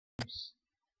games.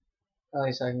 At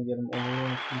least I can get them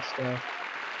overlooked and stuff.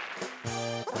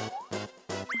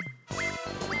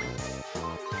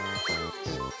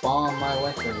 Just bomb my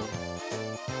way through.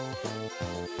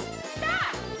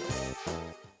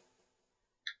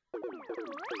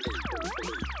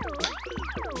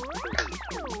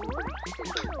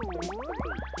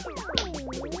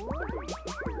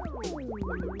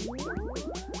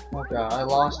 Oh god, I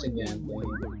lost again,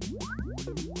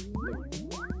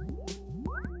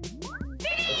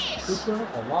 Cooper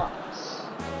a lot.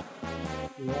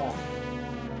 Yeah.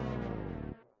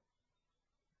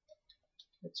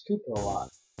 It's Cooper a lot.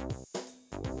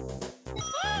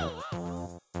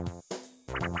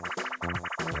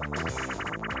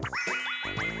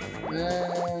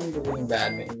 And we're doing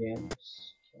badminton games.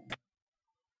 Okay.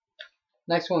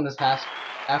 Next one, this has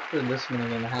after this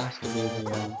minigame, it has to be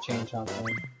the chain chomp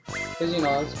one, because you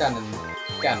know it's got a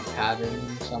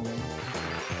pattern somewhere.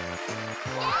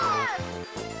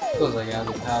 Feels like it has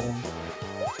a pattern.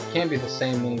 Can't be the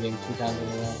same minigame 2 times in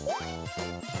a row.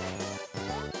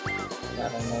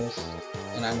 That I noticed,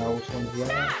 and I know which one's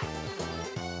where.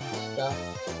 Stuff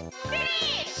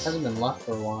hasn't been left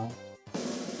for a while.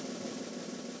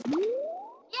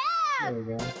 There we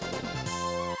go.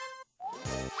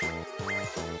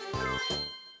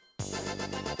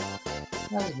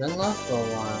 Hasn't been left for a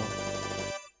while.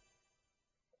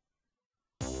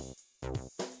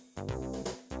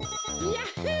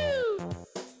 Yahoo!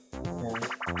 Yeah.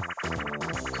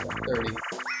 So 30.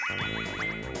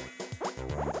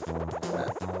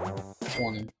 That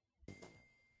 20.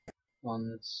 On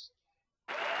this.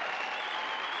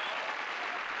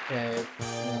 Okay,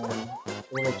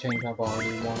 little change up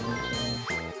already won recently.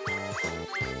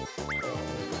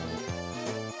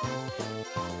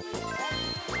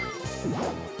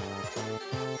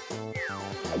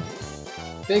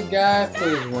 Big guy,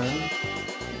 please win.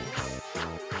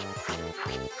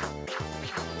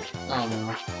 Oh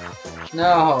no.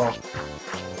 No!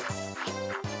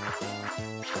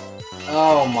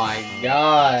 Oh my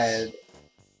god.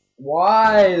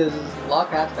 Why does luck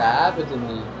have to happen to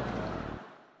me?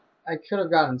 I could have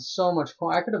gotten so much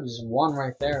coin. I could have just won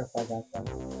right there if I got that.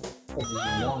 Could have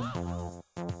just won.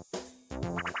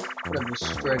 Could have just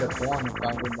straight up won if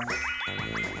I did that.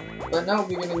 But no,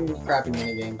 we're getting crappy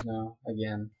minigames now.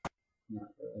 Again. Not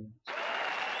really.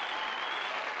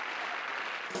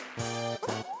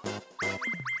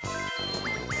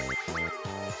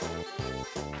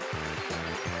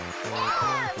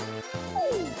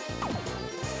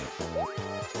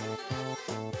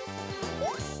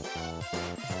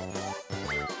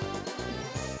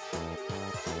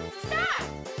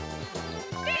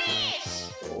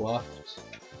 Left.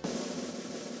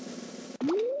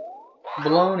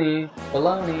 Baloney,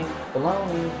 baloney,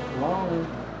 baloney, baloney.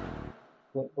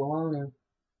 What baloney?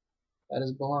 That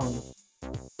is baloney.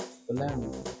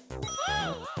 Baloney.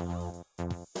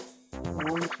 How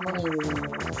much money are we gonna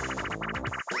get?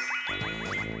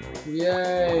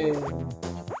 Yay!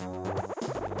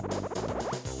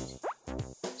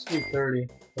 Let's do 30,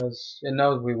 because it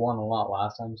knows we won a lot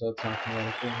last time, so it's not gonna let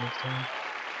us win this time.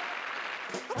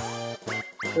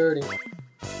 30.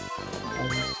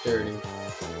 Times 30.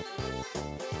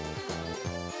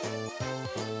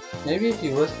 Maybe if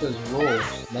you list those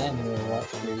rules, then he'll let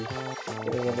you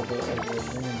get a little bit of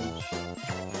advantage.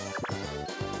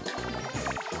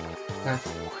 Huh.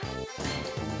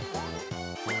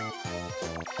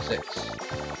 6.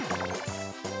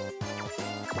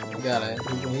 We got it.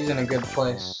 He's in a good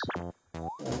place.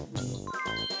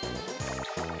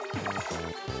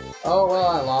 Oh well,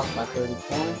 I lost my 30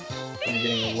 points. I'm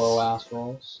getting low ass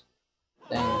rolls.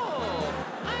 Dang it.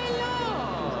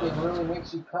 This game really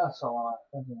makes you cuss a lot,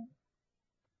 doesn't it?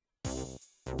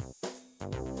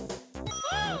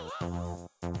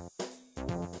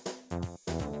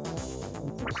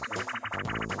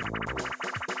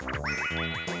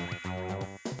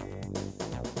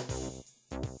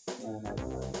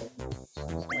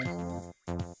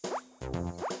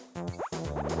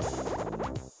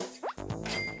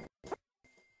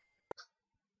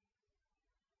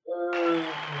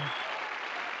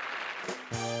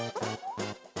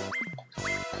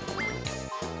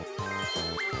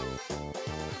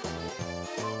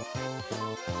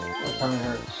 My tummy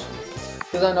hurts.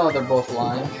 Because I know they're both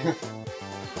lying.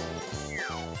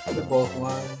 They're both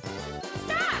lying.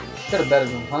 Could have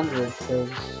betted 100 because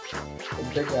the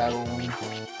big guy will win.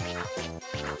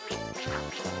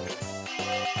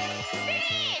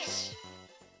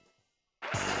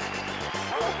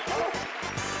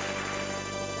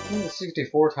 I think it's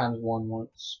 64 times 1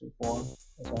 once before,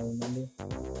 as I remember.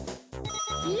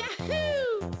 Yahoo!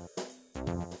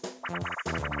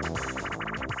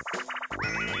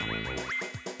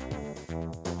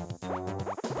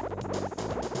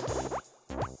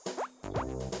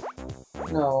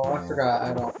 No, I forgot.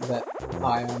 I don't bet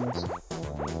high on this.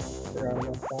 Forgot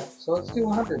about that. So let's do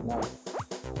 100 now.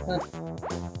 Huh.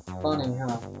 Funny,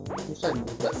 huh? Wish I could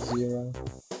just bet 0.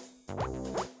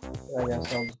 But I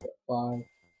guess I'll just bet 5.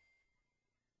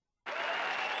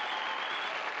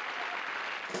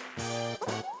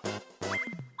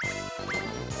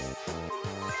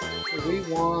 We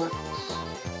want...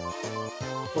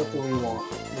 What do we want?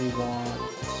 We want...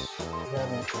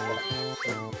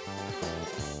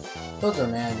 Those are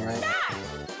man, right?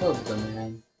 Those are the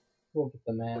man. We'll get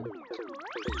the man.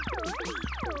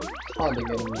 It's hard to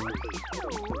get him in.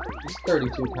 He's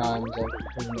 32 times, like,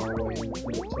 there's no way you can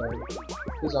get Toad.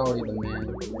 He's already the man,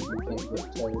 like, you can't get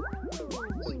Toad.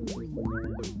 He's the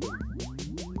man.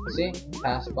 See?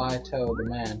 Passed by Toad, the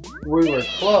man. We were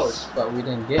close, but we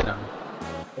didn't get him.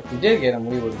 If we did get him,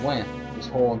 we would win this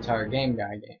whole entire Game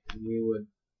Guy game. We would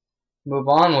move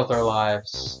on with our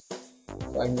lives.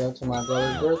 So I can go to my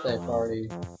brother's birthday party,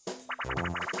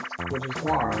 which is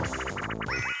tomorrow.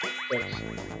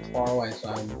 It's far away, so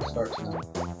I'm gonna start tonight.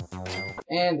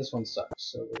 And this one sucks,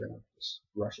 so we're gonna just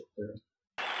rush it through.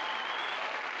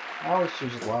 I always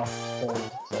choose left because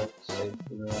it's like safe to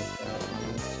do like that.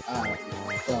 I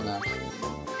don't know.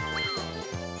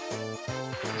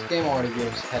 This game already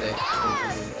gives headaches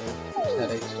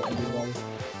to everybody.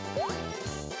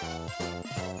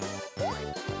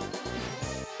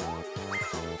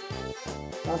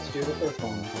 Let's do the first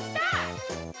one.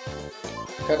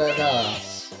 Ta-da-da!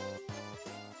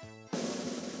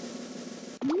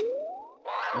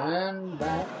 And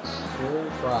that's your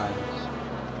prize.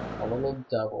 A little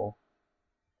devil.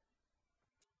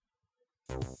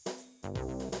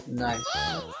 Nice.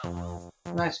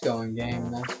 Nice going,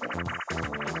 game. Nice going.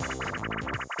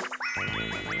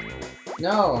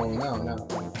 No.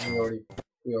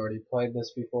 We already played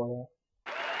this before that.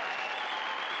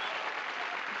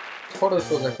 Totally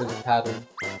feels like there's a pattern.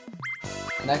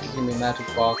 Next is gonna be magic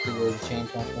boxes or change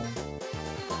something.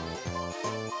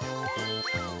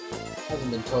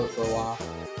 Hasn't been Toad for a while.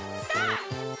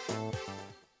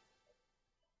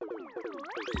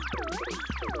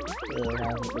 Really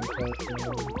hasn't been Toad for a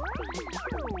while.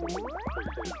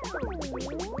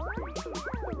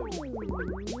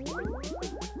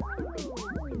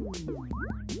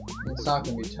 It's not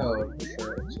gonna be Toad for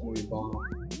sure. It's gonna be Bomb.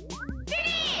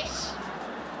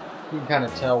 You can kind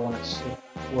of tell when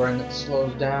it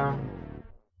slows down.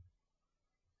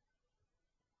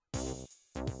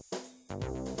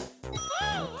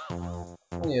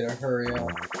 I need to hurry up.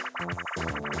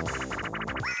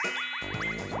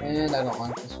 And I don't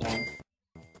like this one.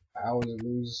 I always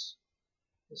lose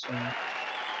this one.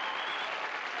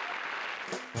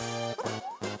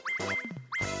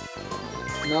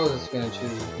 He knows it's gonna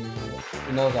choose.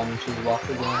 He knows I'm gonna choose Walk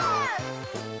again.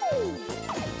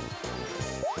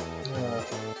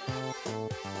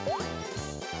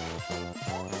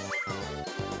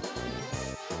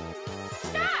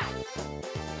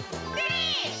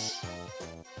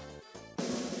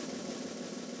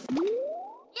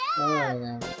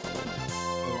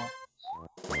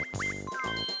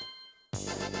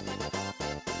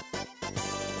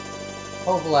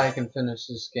 Hopefully I can finish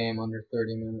this game under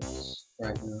 30 minutes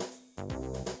right now.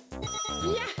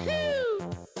 Yahoo!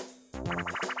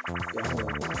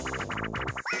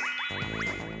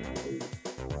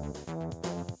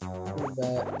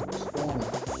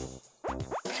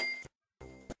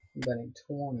 I'm betting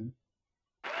 20.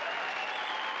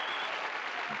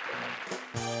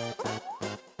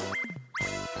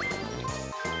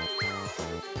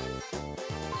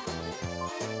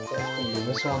 Okay, I'm gonna do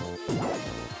this one.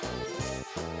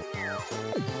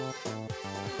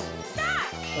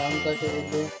 Sounds like it would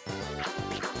be.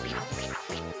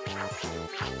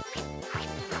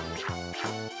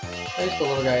 At least the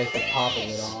little guy is the top of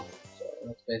it off, so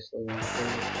that's basically what I'm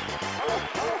doing.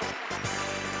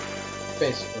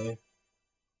 Basically.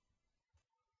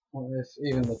 Well, if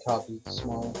even the top is the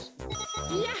smallest.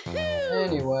 Yahoo!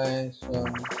 Anyway, so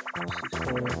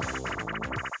 640.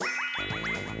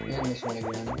 And this one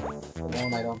again. The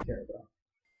one I don't care about.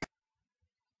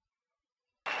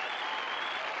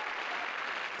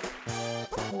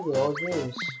 Oh, we always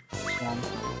lose. This one.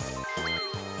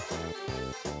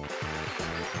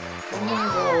 I'm gonna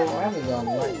go. I haven't gone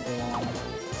right for long.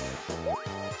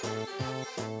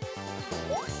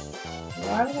 No,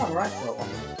 I haven't gone right for a while.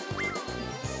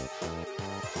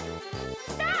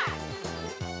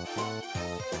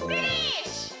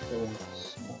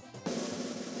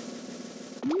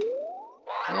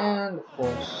 And of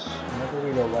course, whenever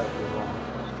we go right, we're wrong.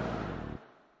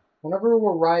 Whenever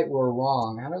we're right, we're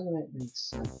wrong. How does it make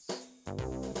sense?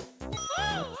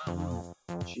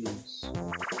 Jeez.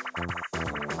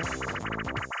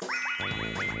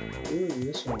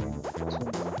 this one. This one's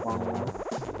a fun one.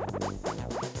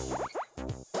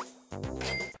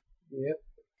 Yep,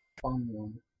 fun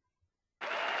one.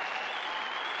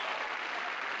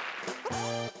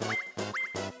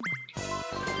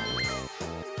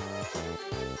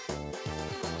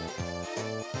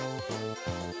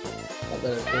 I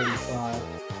bet at 35.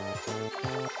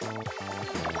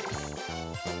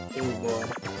 Oh boy.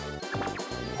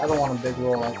 I don't want a big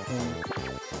roll like him.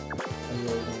 I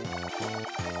really don't.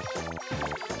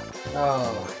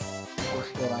 Oh,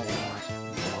 what's what I am.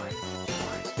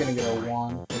 It's gonna get a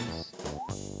 1.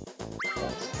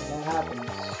 That happens.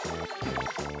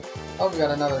 Oh, we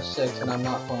got another 6, and I'm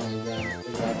not playing again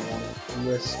because I don't want to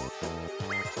risk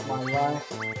my life.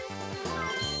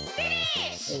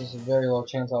 There's a very low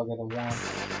chance I'll get a 1.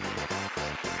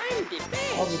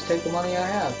 I'll just take the money I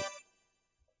have.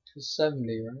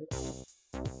 270, right?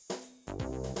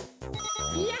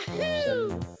 Yahoo!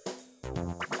 70.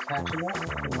 Catching up?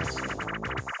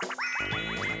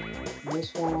 This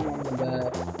one on the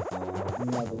back.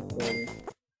 Another 30.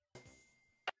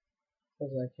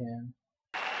 Because I can.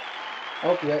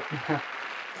 Oh, yep. I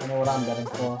know what I'm betting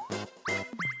for.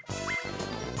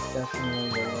 Definitely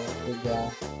the big guy.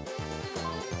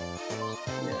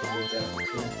 Yeah, big guy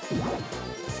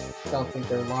too. Don't think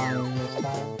they're lying this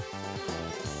time.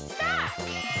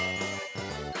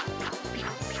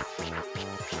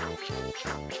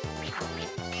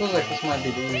 Feels like this might be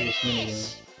the easiest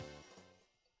minigame.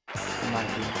 It might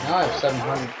be. Now I have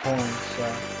 700 coins, so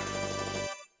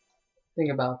think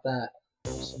about that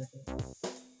for a second.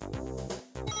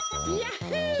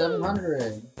 Yahoo!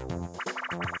 700!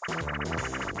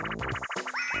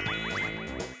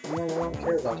 No, I don't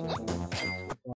care about this one.